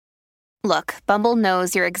Look, Bumble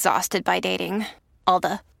knows you're exhausted by dating. All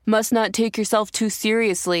the must not take yourself too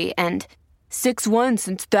seriously and 6'1"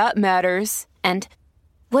 since that matters. And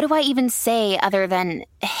what do I even say other than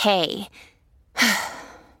hey?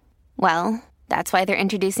 Well, that's why they're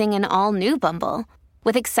introducing an all-new Bumble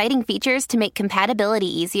with exciting features to make compatibility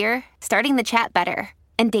easier, starting the chat better,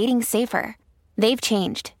 and dating safer. They've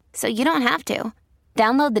changed, so you don't have to.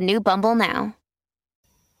 Download the new Bumble now.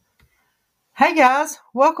 Hey guys,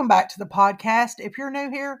 welcome back to the podcast. If you're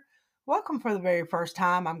new here, welcome for the very first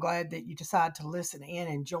time. I'm glad that you decided to listen in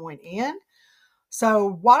and join in.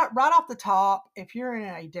 So right off the top, if you're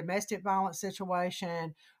in a domestic violence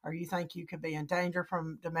situation or you think you could be in danger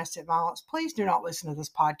from domestic violence, please do not listen to this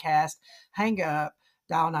podcast. Hang up,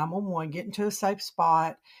 dial 911, get into a safe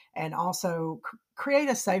spot, and also create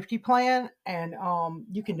a safety plan. And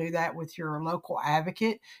you can do that with your local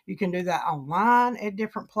advocate. You can do that online at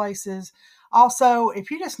different places. Also,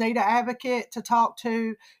 if you just need an advocate to talk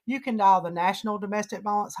to, you can dial the National Domestic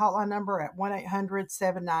Violence Hotline number at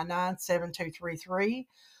 1-800-799-7233.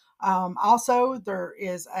 Also, there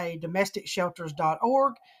is a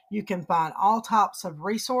domesticshelters.org. You can find all types of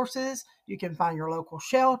resources. You can find your local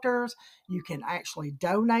shelters. You can actually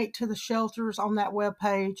donate to the shelters on that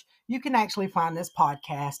webpage. You can actually find this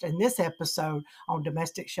podcast and this episode on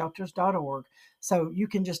domesticshelters.org. So you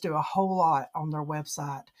can just do a whole lot on their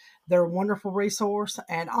website. They're a wonderful resource.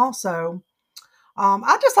 And also,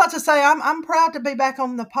 I just like to say I'm proud to be back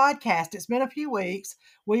on the podcast. It's been a few weeks.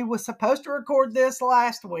 We were supposed to record this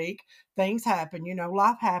last week. Things happen,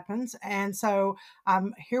 life happens. And so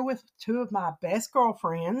I'm here with two of my best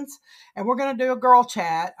girlfriends, and we're going to do a girl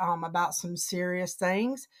chat about some serious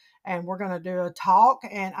things. And we're going to do a talk,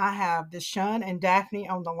 and I have DeShunn and Daphney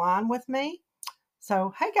on the line with me.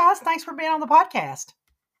 So, hey guys, thanks for being on the podcast.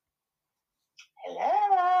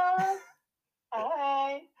 Hello.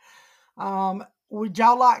 Hi. Would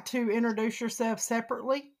y'all like to introduce yourselves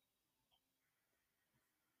separately?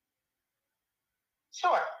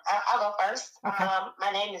 Sure. I'll go first. Okay.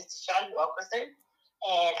 My name is DeShunn,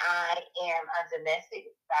 and I am a domestic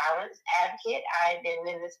violence advocate. I've been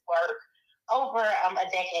in this work over a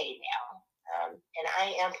decade now, and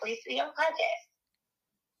I am pleased to be on the podcast.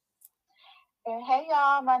 And hey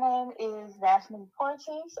y'all, my name is Daphney.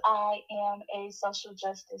 I am a social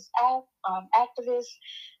justice activist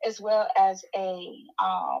as well as a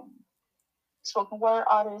spoken word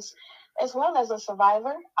artist, as well as a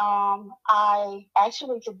survivor. I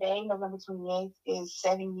actually today, November 28th, is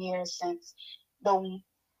 7 years since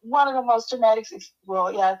one of the most traumatic,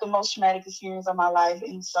 the most traumatic experience of my life.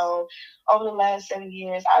 And so over the last 7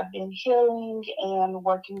 years, I've been healing and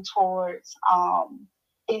working towards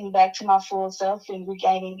getting back to my full self and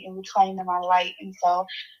regaining and reclaiming my light. And so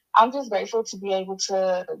I'm just grateful to be able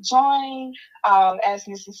to join, as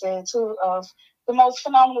Missy said, two of the most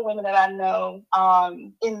phenomenal women that I know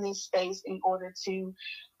in this space in order to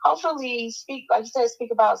hopefully speak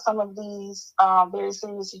about some of these very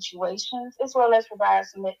serious situations, as well as provide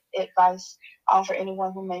some advice for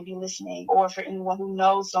anyone who may be listening or for anyone who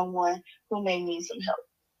knows someone who may need some help.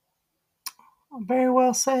 Very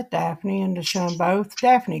well said, Daphney and DeShunn both.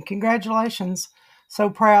 Daphney, congratulations. So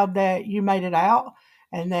proud that you made it out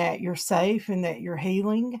and that you're safe and that you're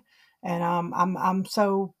healing. And I'm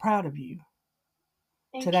so proud of you.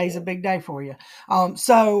 Today's a big day for you.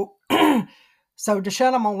 So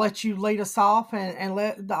DeShunn, I'm going to let you lead us off and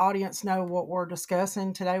let the audience know what we're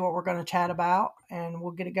discussing today, what we're going to chat about, and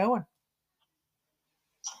we'll get it going.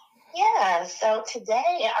 Yeah, so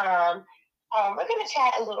today we're going to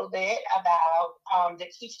chat a little bit about the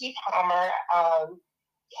Keke Palmer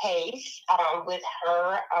case with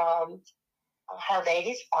her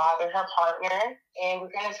baby's father, her partner, and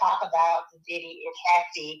we're going to talk about the Diddy and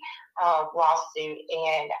Cassie lawsuit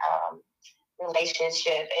and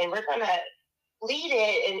relationship. And we're going to lead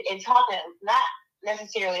it in talking not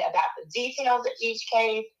necessarily about the details of each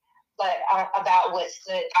case, but about what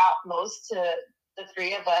stood out most to the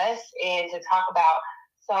three of us, and to talk about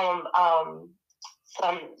some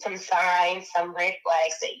signs, some red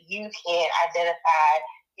flags that you can identify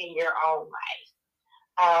in your own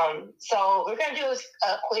life. So we're going to do a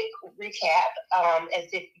quick recap, as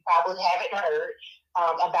if you probably haven't heard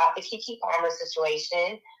about the Keke Palmer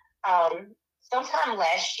situation. Sometime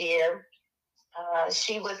last year,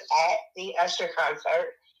 she was at the Usher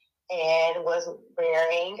concert and was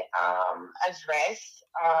wearing a dress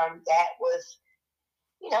that was,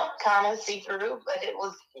 kind of see-through, but it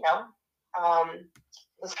was,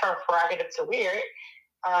 was her prerogative to wear it.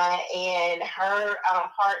 And her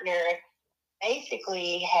partner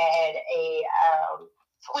basically had a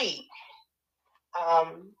tweet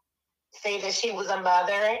saying that she was a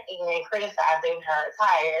mother and criticizing her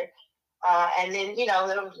attire. And then, there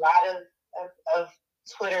was a lot of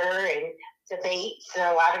Twitter and debates and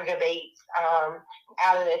a lot of debates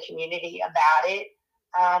out in the community about it.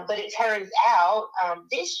 But it turns out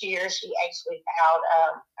this year she actually filed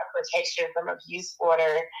a protection from abuse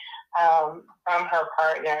order from her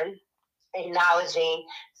partner, acknowledging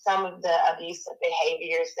some of the abusive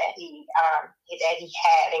behaviors that he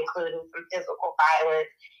had, including some physical violence,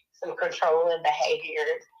 some controlling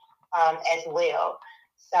behaviors as well.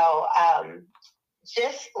 So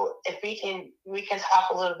just if we can talk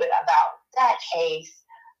a little bit about that case.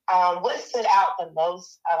 What stood out the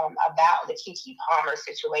most about the Keke Palmer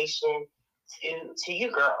situation to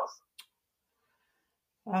you girls?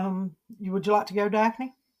 Would you like to go,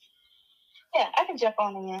 Daphney? Yeah, I can jump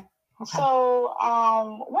on in. Okay. So,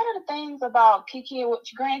 one of the things about Keke,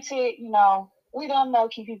 which granted, we don't know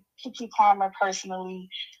Keke Palmer personally,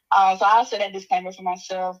 so I'll say that disclaimer for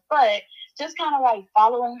myself, but just kind of like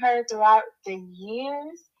following her throughout the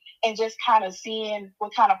years and just kind of seeing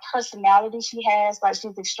what kind of personality she has. Like,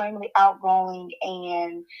 she's extremely outgoing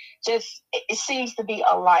and just, it seems to be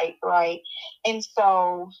a light, right? And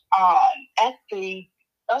so, at the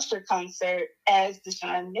Usher concert, as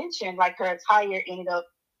DeShunn mentioned, like, her attire ended up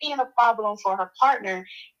being a problem for her partner,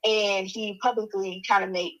 and he publicly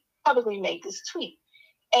made this tweet.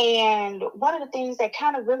 And one of the things that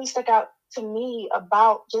kind of really stuck out to me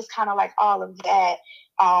about just kind of like all of that,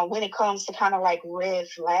 when it comes to kind of like red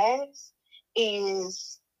flags,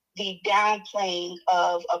 is the downplaying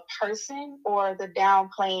of a person or the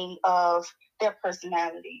downplaying of their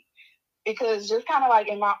personality. Because just kind of like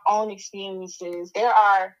in my own experiences, there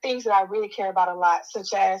are things that I really care about a lot,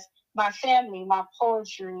 such as my family, my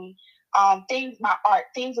poetry, my art,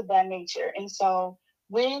 things of that nature. And so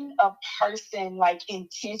when a person like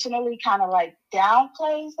intentionally kind of like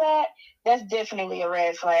downplays that, that's definitely a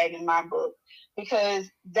red flag in my book, because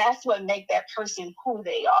that's what makes that person who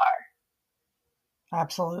they are.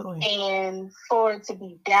 Absolutely. And for it to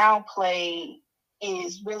be downplayed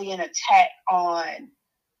is really an attack on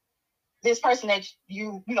this person that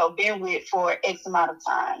you been with for X amount of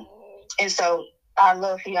time. And so I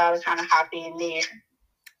love for y'all to kind of hop in there.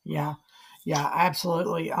 Yeah,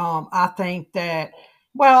 absolutely. I think that,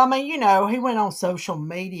 well, I mean, he went on social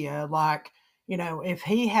media, like, if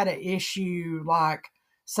he had an issue, like,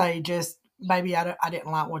 say, just maybe I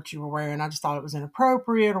didn't like what you were wearing, I just thought it was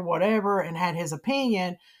inappropriate or whatever, and had his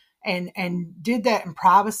opinion, and did that in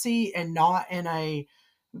privacy and not in a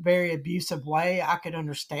very abusive way, I could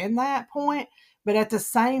understand that point. But at the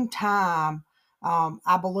same time,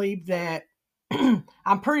 I believe that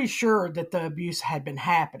I'm pretty sure that the abuse had been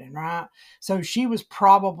happening, right? So she was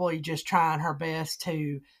probably just trying her best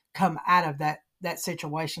to come out of that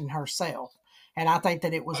situation herself. And I think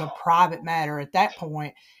that it was a private matter at that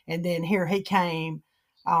point. And then here he came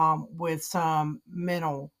with some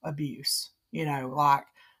mental abuse, like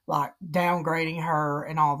downgrading her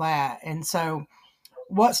and all that. And so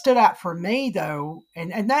what stood out for me though,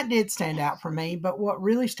 and that did stand out for me, but what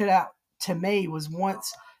really stood out to me was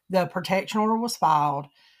once the protection order was filed,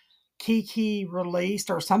 Keke released,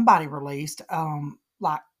 or somebody released,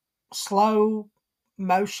 like slow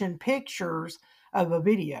motion pictures of a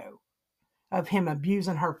video of him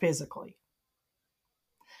abusing her physically.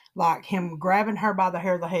 Like him grabbing her by the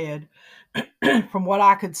hair of the head. From what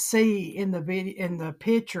I could see in the video, in the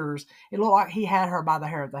pictures, it looked like he had her by the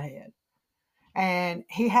hair of the head. And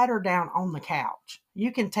he had her down on the couch.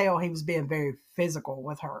 You can tell he was being very physical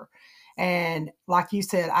with her. And like you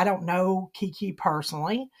said, I don't know Keke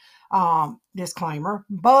personally, disclaimer,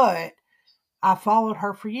 but I followed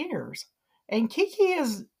her for years. And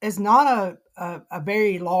Keke is not a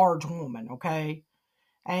very large woman, okay?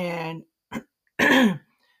 And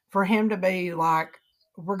for him to be like,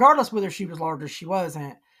 regardless whether she was large or she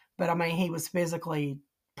wasn't, but I mean, he was physically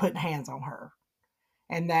putting hands on her.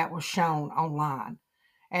 And that was shown online.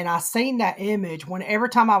 And I seen that image when every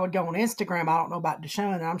time I would go on Instagram, I don't know about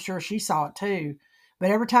DeShunn, and I'm sure she saw it too. But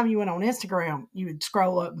every time you went on Instagram, you would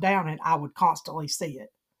scroll up and down and I would constantly see it.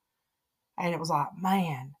 And it was like,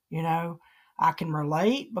 man, I can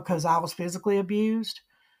relate because I was physically abused.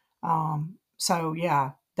 So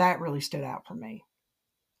yeah, that really stood out for me.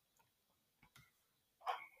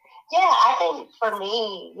 Yeah, I think for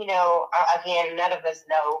me, again, none of us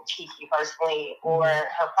know Keke personally or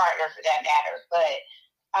her partner for that matter. But,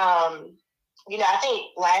 I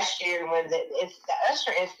think last year when the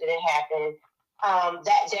Usher incident happened,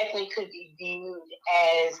 that definitely could be viewed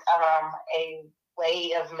as a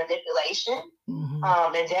way of manipulation,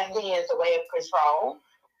 and definitely as a way of control.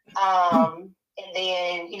 And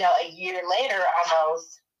then, a year later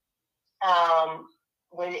almost,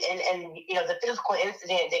 when and the physical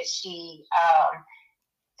incident that she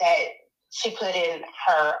put in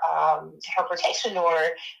her protection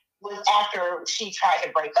order was after she tried to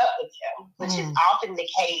break up with him, which is often the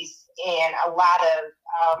case in a lot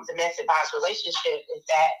of domestic violence relationships. Is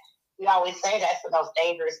that we always say that's the most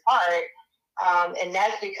dangerous part. And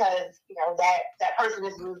that's because that person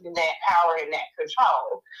is losing that power and that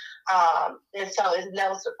control, and so it's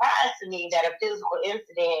no surprise to me that a physical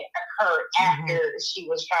incident occurred after she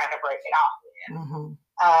was trying to break it off with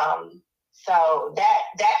him. So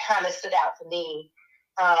that kind of stood out to me,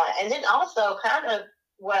 and then also kind of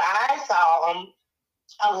what I saw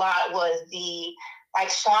a lot was the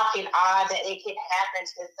shock and awe that it can happen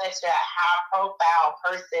to such a high profile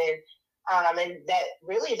person. And that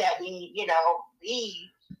really that we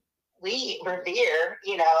revere,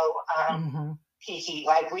 Kiki.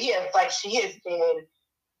 She has been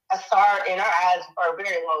a star in our eyes for a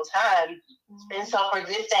very long time. And so for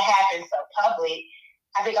this to happen so public,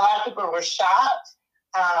 I think a lot of people were shocked.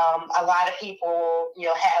 A lot of people,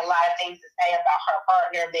 had a lot of things to say about her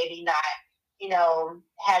partner, maybe not,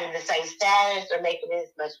 having the same status or making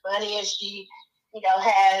as much money as she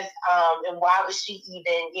has, and why would she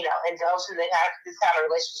even, indulge in this kind of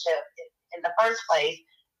relationship in the first place?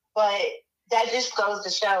 But that just goes to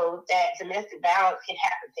show that domestic violence can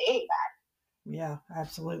happen to anybody. Yeah,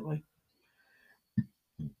 absolutely.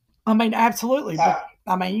 I mean, absolutely. But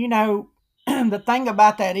I mean, the thing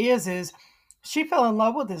about that is she fell in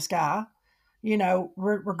love with this guy,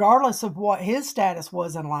 regardless of what his status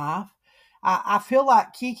was in life. I feel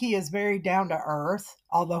like Kiki is very down to earth,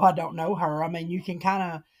 although I don't know her. I mean, you can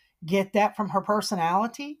kind of get that from her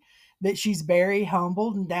personality, that she's very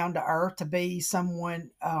humbled and down to earth to be someone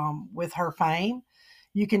with her fame.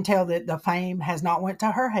 You can tell that the fame has not went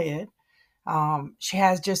to her head. She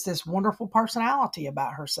has just this wonderful personality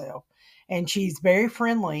about herself, and she's very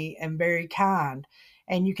friendly and very kind.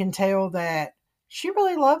 And you can tell that she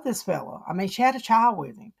really loved this fella. I mean, she had a child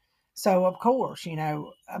with him. So of course, and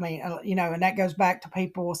that goes back to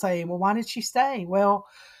people saying, well, why did she stay? Well,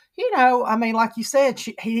 like you said,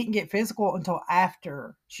 he didn't get physical until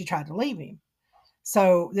after she tried to leave him.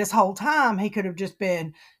 So this whole time he could have just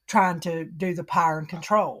been trying to do the power and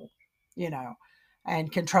control,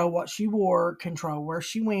 and control what she wore, control where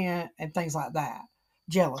she went, and things like that.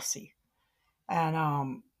 Jealousy.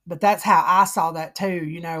 And but that's how I saw that too,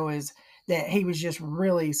 is that he was just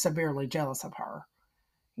really severely jealous of her,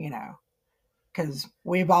 because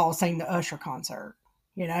we've all seen the Usher concert,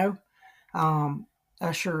 you know.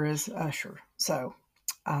 Usher is Usher. So,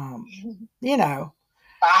 you know,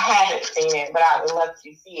 I haven't seen it, but I would love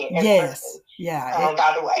to see it. Yes. Yeah.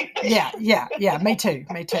 By the way. Yeah. Me too.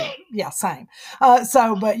 Yeah. Same.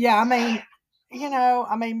 But yeah,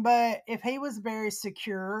 but if he was very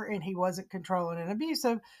secure and he wasn't controlling and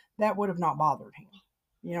abusive, that would have not bothered him.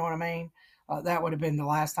 You know what I mean? That would have been the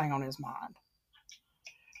last thing on his mind.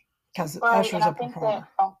 Because Usher's a performer.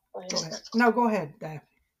 Go ahead. No, go ahead, Daphney.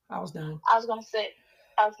 I was done. I was going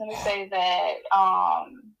to say that,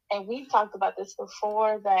 and we've talked about this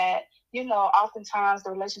before, that, oftentimes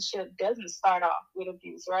the relationship doesn't start off with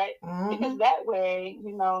abuse, right? Mm-hmm. Because that way,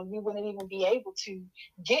 you wouldn't even be able to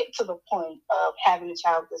get to the point of having a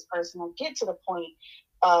child with this person, or get to the point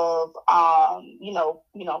of,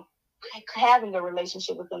 having a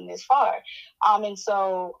relationship with them this far. And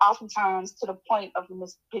so oftentimes to the point of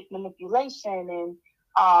manipulation and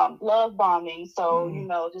love bombing. So,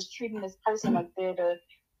 just treating this person like they're the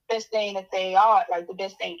best thing that they are, like the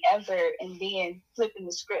best thing ever, and then flipping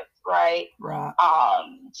the script, right? Right.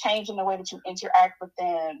 Changing the way that you interact with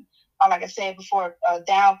them. Like I said before,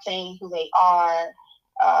 downplaying who they are.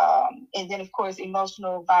 And then, of course,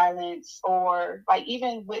 emotional violence, or like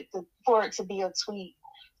even for it to be a tweet,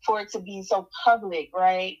 for it to be so public,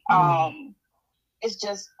 right? It's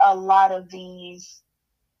just a lot of these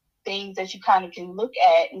things that you kind of can look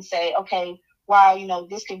at and say, okay, wow,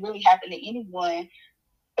 this can really happen to anyone.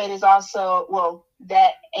 But it's also,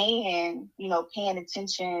 that, and, paying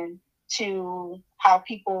attention to how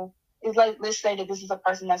people, it's like, let's say that this is a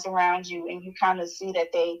person that's around you, and you kind of see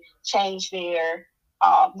that they change their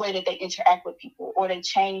way that they interact with people, or they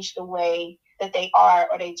change the way that they are,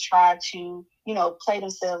 or they try to, play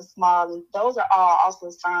themselves small. And those are all also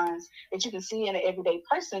signs that you can see in an everyday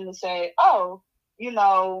person to say, oh,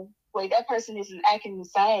 wait, that person isn't acting the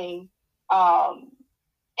same.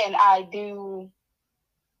 And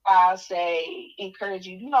I'll say, encourage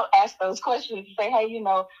you, ask those questions. Say, hey,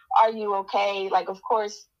 are you okay? Like, of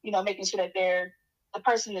course, making sure that the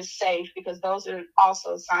person is safe, because those are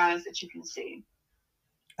also signs that you can see.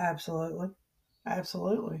 Absolutely.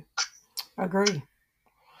 Agree.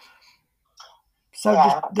 So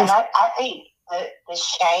yeah, and I think the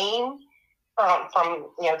shame from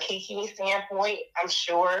Kiki's standpoint, I'm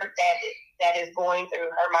sure that is going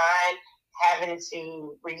through her mind, having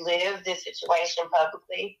to relive this situation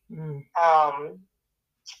publicly.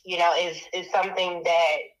 Is something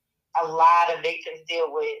that a lot of victims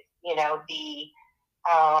deal with. Why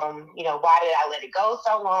did I let it go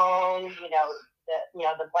so long?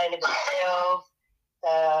 The blaming themselves,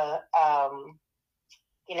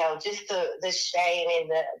 just the shame and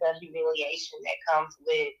the humiliation that comes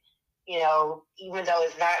with, even though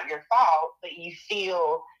it's not your fault, but you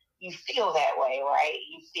feel that way, right?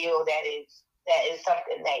 You feel that is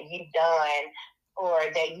something that you've done,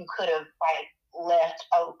 or that you could have left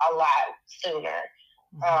a lot sooner.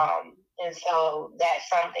 And so that's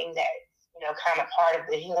something that, kind of part of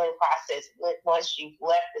the healing process. Once you've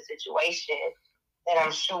left the situation, then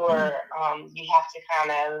I'm sure you have to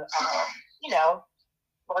kind of,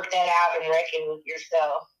 work that out and reckon with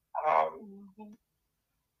yourself.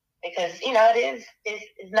 Because,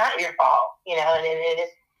 it's not your fault,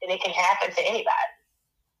 and it can happen to anybody.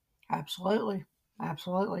 Absolutely.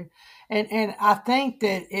 Absolutely. And I think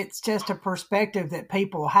that it's just a perspective that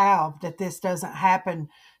people have, that this doesn't happen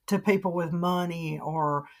to people with money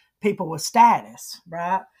or people with status,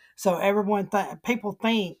 right? So people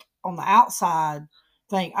think on the outside,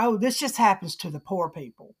 oh, this just happens to the poor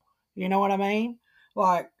people. You know what I mean?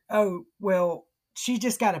 Like, oh, well, she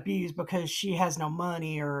just got abused because she has no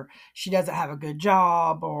money, or she doesn't have a good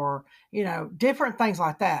job, or different things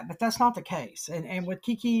like that. But that's not the case. And with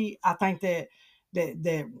Kiki, I think that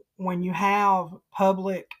when you have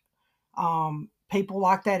public people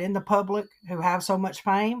like that in the public who have so much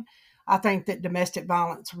fame, I think that domestic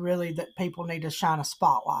violence, really, that people need to shine a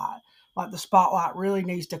spotlight. Like, the spotlight really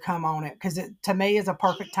needs to come on it, because it, to me, is a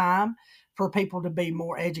perfect time for people to be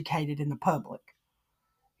more educated in the public.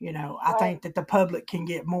 I think that the public can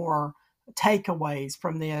get more takeaways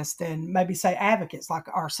from this than maybe, say, advocates like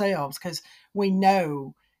ourselves, because we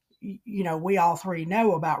know, we all three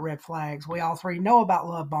know about red flags. We all three know about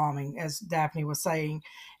love bombing, as Daphney was saying.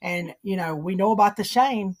 And, we know about the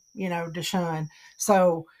shame, DeShunn.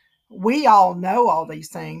 So we all know all these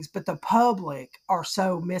things, but the public are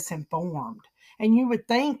so misinformed. And you would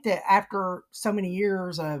think that after so many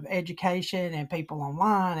years of education and people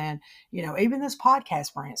online, and, even this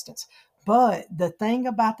podcast, for instance, but the thing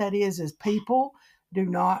about that is people do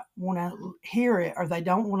not want to hear it, or they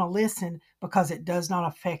don't want to listen, because it does not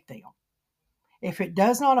affect them. If it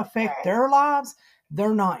does not affect their lives,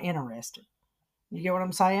 they're not interested. You get what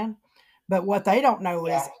I'm saying? But what they don't know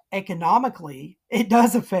is economically, it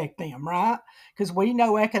does affect them, right? Because we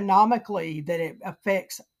know economically that it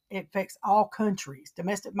affects all countries.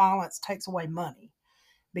 Domestic violence takes away money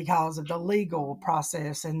because of the legal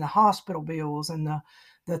process and the hospital bills and the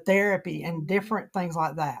therapy and different things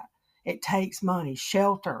like that. It takes money,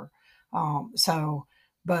 shelter.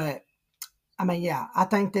 But I mean, yeah, I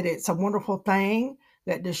think that it's a wonderful thing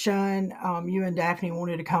that DeShunn, you and Daphney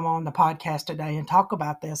wanted to come on the podcast today and talk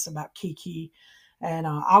about this, about Kiki. And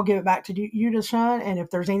I'll give it back to you, DeShunn. And if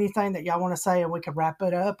there's anything that y'all want to say, and we could wrap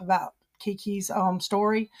it up about Kiki's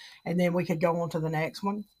story, and then we could go on to the next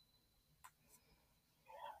one.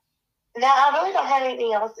 No, I really don't have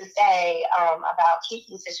anything else to say about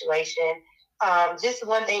Kiki's situation. Just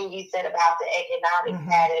one thing you said about the economic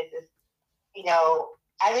status is,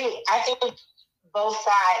 I think both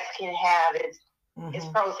sides can have its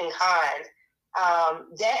pros and cons.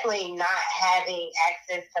 Definitely not having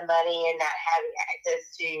access to money and not having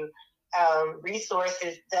access to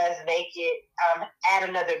resources does make it add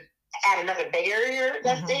another barrier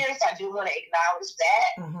that's there. So I do want to acknowledge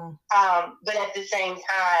that. But at the same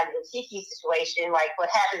time, in Kiki's situation, like what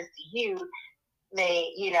happens to you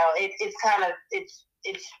may,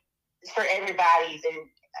 it's for everybody's, and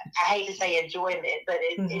I hate to say enjoyment, but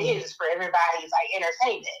it is for everybody's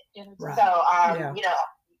entertainment. Right. So,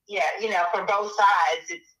 for both sides,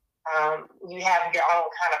 it's you have your own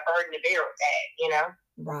kind of burden to bear with that,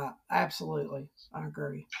 Right. Absolutely. I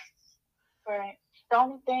agree. Right. The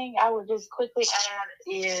only thing I would just quickly add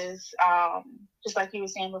is, just like you were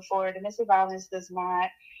saying before, domestic violence does not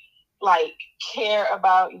care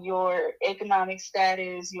about your economic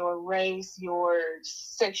status, your race, your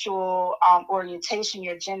sexual orientation,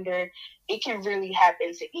 your gender. It can really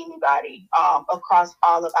happen to anybody across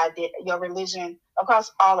all of your religion,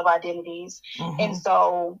 across all of identities. And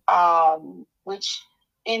so, which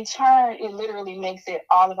in turn, it literally makes it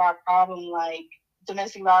all of our problem.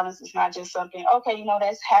 Domestic violence is not just something, okay,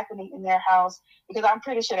 that's happening in their house, because I'm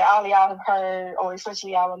pretty sure that all of y'all have heard, or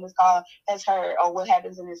especially y'all on this call has heard, what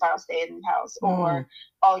happens in this house, stay in this house, or,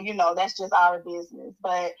 that's just our business.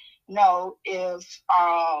 But, know if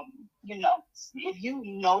if you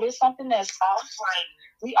notice something that's off, like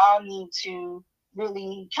we all need to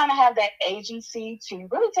really kind of have that agency to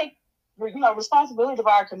really take responsibility of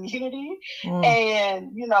our community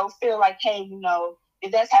and feel like, hey,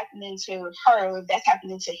 if that's happening to her, if that's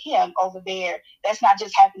happening to him over there, that's not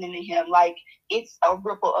just happening to him. Like, it's a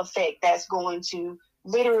ripple effect that's going to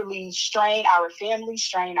literally strain our family,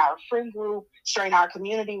 strain our friend group, strain our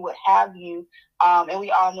community, what have you. And we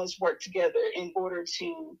all must work together in order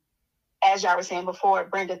to, as y'all were saying before,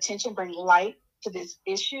 bring attention, bring light to this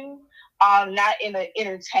issue. Not in an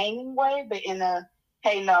entertaining way, but in a,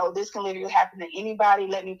 hey, no, this can literally happen to anybody.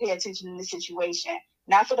 Let me pay attention in this situation.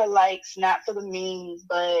 Not for the likes, not for the memes,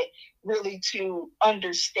 but really to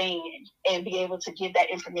understand and be able to give that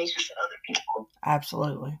information to other people.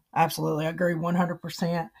 Absolutely. Absolutely. I agree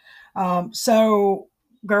 100%. So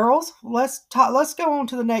girls, let's go on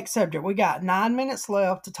to the next subject. We got 9 minutes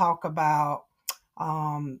left to talk about,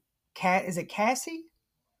 is it Cassie?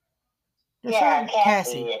 Yeah,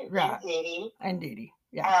 Cassie right. and Diddy. And Diddy.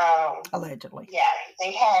 Yeah. Allegedly. Yeah,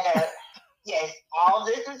 they had yes, all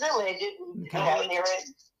this is alleged. Okay.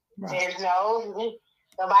 There's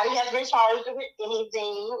nobody has been charged with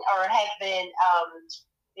anything or has been,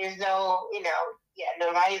 there's no,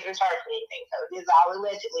 nobody's been charged with anything. So it is all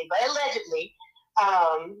allegedly. But allegedly,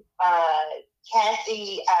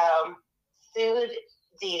 Cassie sued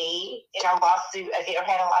Diddy in a lawsuit, or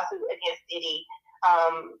had a lawsuit against Diddy,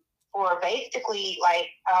 for basically, like,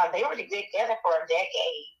 they were together for a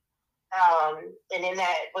decade. And in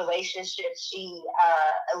that relationship, she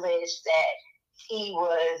alleged that he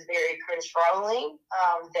was very controlling,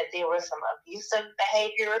 that there was some abusive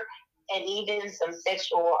behavior and even some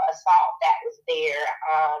sexual assault that was there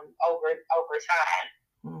over time.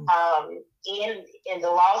 In the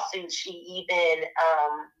lawsuit, she even,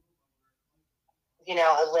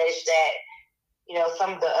 alleged that,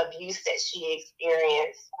 some of the abuse that she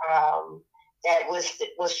experienced, that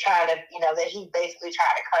was trying to, that he basically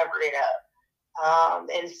tried to cover it up.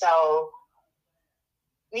 And so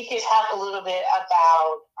we could talk a little bit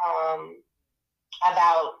about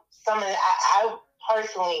some of the, I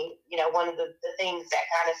personally, one of the things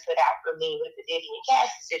that kind of stood out for me with the Diddy and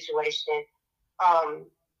Cassie situation,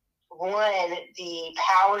 one, the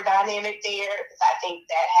power dynamic there, because I think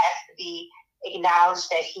that has to be acknowledged,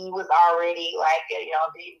 that he was already like a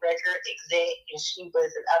big record exec and she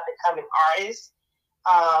was an up and coming artist.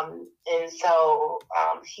 And so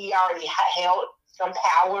he already held some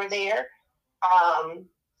power there.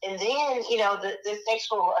 And then, the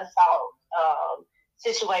sexual assault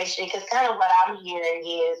situation, because kind of what I'm hearing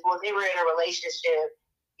is, well, they were in a relationship,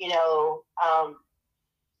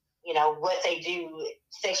 what they do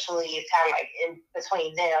sexually is kind of like in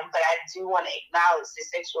between them. But I do want to acknowledge that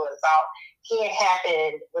sexual assault can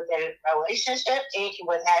happen within a relationship and can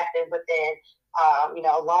happen within,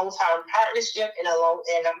 a long-term partnership and a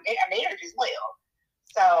marriage as well.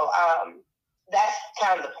 So that's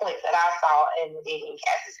kind of the point that I saw in the Diddy and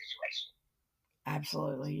Cassie situation.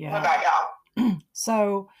 Absolutely, yeah. What about y'all?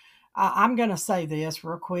 So I'm going to say this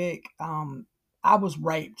real quick. I was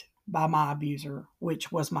raped by my abuser,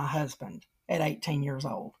 which was my husband, at 18 years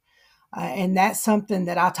old. And that's something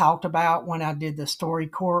that I talked about when I did the Story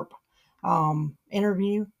Corp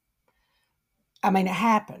interview. I mean, it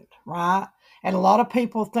happened, right? And a lot of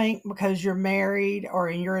people think because you're married or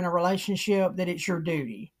you're in a relationship that it's your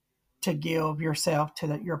duty to give yourself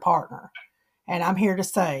to your partner. And I'm here to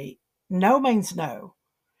say, no means no.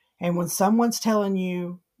 And when someone's telling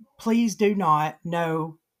you, please do not,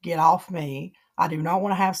 no, get off me, I do not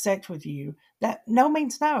want to have sex with you, that no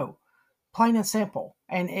means no, plain and simple.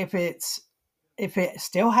 And if it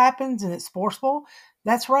still happens and it's forceful,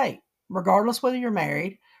 that's rape, regardless whether you're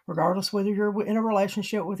married, regardless whether you're in a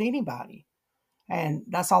relationship with anybody. And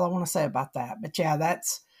that's all I want to say about that. But yeah,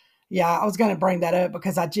 I was going to bring that up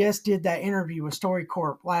because I just did that interview with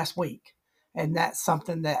StoryCorp last week. And that's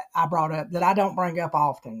something that I brought up that I don't bring up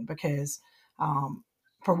often because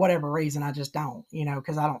for whatever reason, I just don't,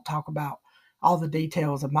 because I don't talk about all the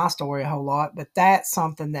details of my story a whole lot. But that's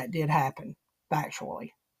something that did happen factually.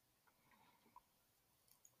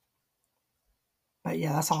 But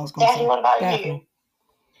yeah, that's all I was going to say. What about Daphney. you?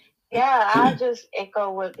 Yeah, I just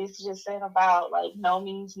echo what this just said about like no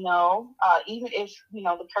means no. Even if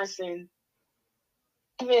the person,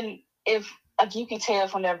 even if like you can tell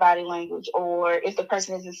from their body language, or if the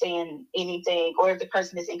person isn't saying anything, or if the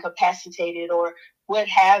person is incapacitated, or what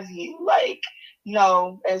have you. Like,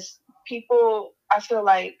 as people, I feel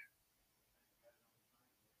like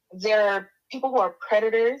there are people who are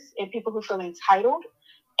predators and people who feel entitled,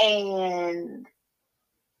 and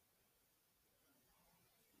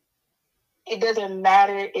it doesn't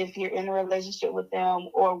matter if you're in a relationship with them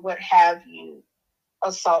or what have you.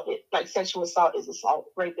 Assault, like sexual assault is assault,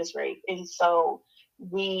 rape is rape. And so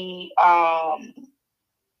we, I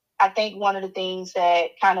think one of the things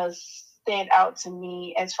that kind of stand out to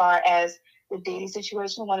me as far as the dating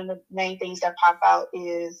situation, one of the main things that pop out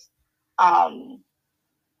is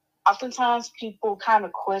oftentimes people kind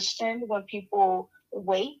of question when people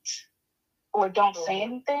wait or don't say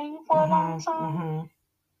anything for a long time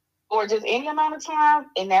or just any amount of time.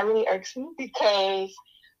 And that really irks me because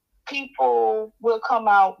people will come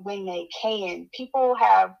out when they can. People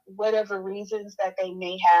have whatever reasons that they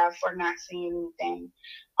may have for not saying anything.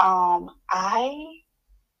 I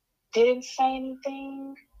didn't say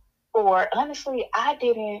anything, or honestly, I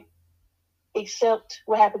didn't accept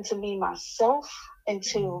what happened to me myself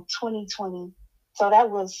until 2020. So that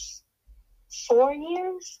was 4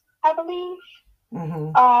 years, I believe,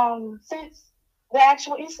 since the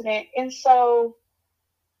actual incident. And so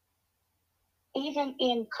even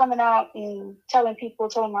in coming out and telling people,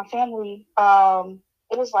 telling my family,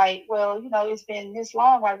 it was like, well, it's been this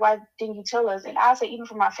long. Like, why didn't you tell us? And I say, even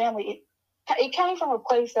for my family, it came from a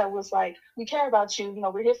place that was like, we care about you.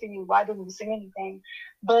 We're here for you. Why didn't you say anything?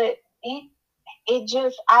 But it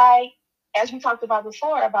just, as we talked about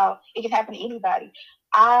before, about it can happen to anybody.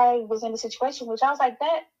 I was in a situation which I was like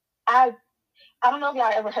that. I don't know if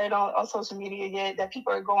y'all ever heard on social media yet that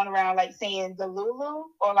people are going around like saying Delulu,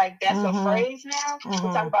 or like that's a phrase now. We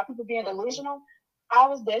talk about people being delusional. I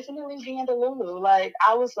was definitely being Delulu. Like,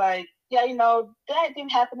 I was like, yeah, that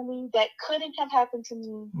didn't happen to me. That couldn't have happened to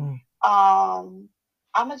me. I'm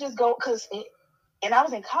gonna just go and I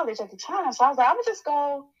was in college at the time, so I was like, I'm gonna just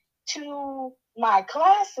go to my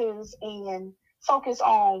classes and focus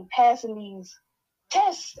on passing these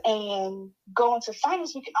tests and going to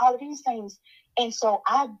finals week and all of these things. And so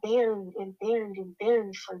I buried and buried and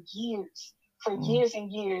buried for years and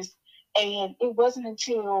years. And it wasn't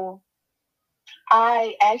until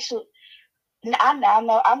I actually, I'm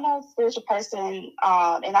not a spiritual person,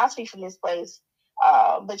 and I speak from this place.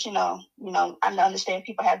 But I understand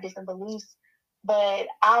people have different beliefs. But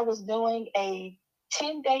I was doing a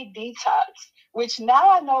 10-day detox, which now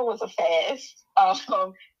I know was a fast,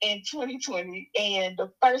 in 2020. And the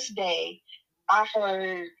first day, I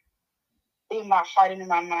heard in my heart and in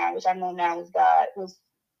my mind, which I know now is God,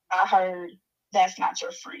 I heard, that's not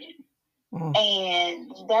your friend.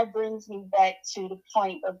 And that brings me back to the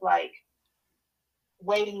point of like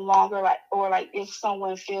waiting longer, or if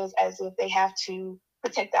someone feels as if they have to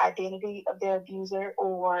protect the identity of their abuser,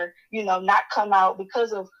 or not come out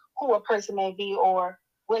because of who a person may be or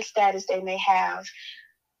what status they may have.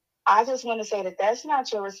 I just want to say that that's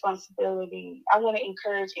not your responsibility. I want to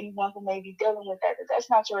encourage anyone who may be dealing with that that's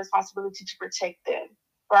not your responsibility to protect them,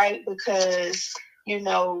 right? Because,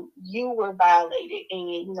 you were violated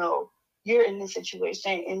and, you're in this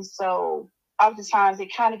situation. And so oftentimes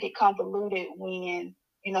it kind of get convoluted when,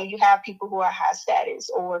 you have people who are high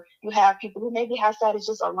status, or you have people who may be high status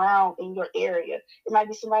just around in your area. It might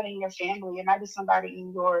be somebody in your family. It might be somebody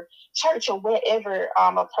in your church, or wherever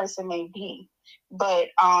a person may be. But,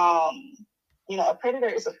 a predator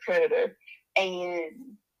is a predator.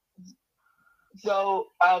 And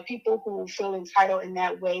so people who feel entitled in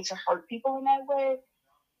that way to hurt people in that way,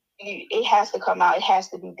 it has to come out. It has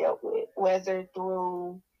to be dealt with, whether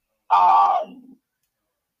through,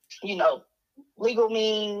 legal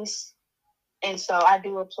means. And so I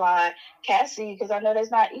do apply Cassie, because I know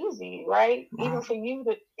that's not easy, right? Wow. Even for you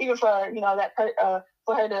to, even for,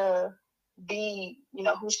 for her to be,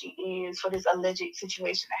 who she is, for this alleged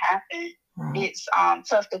situation to happen. Right. It's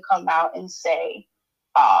tough to come out and say,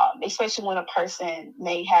 especially when a person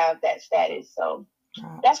may have that status. So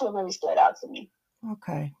that's what really stood out to me.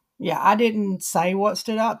 Okay. Yeah, I didn't say what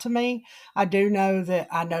stood out to me. I do know that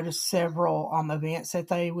I noticed several events that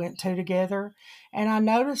they went to together, and I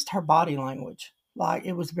noticed her body language. Like,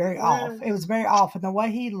 it was very off. It was very off. And the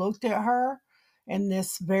way he looked at her in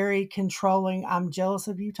this very controlling, I'm jealous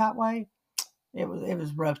of you type way, it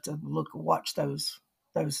was rough to watch those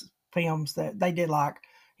films that they did, like,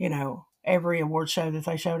 every award show that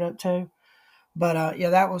they showed up to. But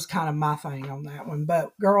yeah, that was kind of my thing on that one.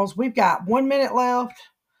 But girls, we've got 1 minute left.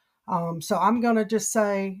 So I'm going to just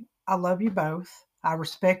say, I love you both. I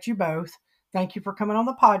respect you both. Thank you for coming on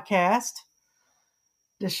the podcast,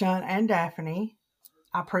 DeShunn and Daphney.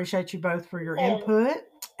 I appreciate you both for your input,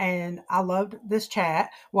 and I loved this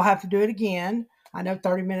chat. We'll have to do it again. I know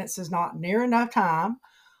 30 minutes is not near enough time.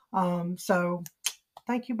 So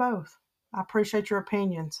thank you both. I appreciate your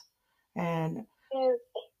opinions. And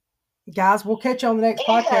guys, we'll catch you on the next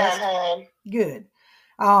podcast. Good.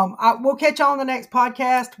 We'll catch you on the next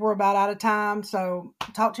podcast. We're about out of time. So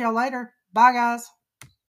talk to y'all later. Bye, guys.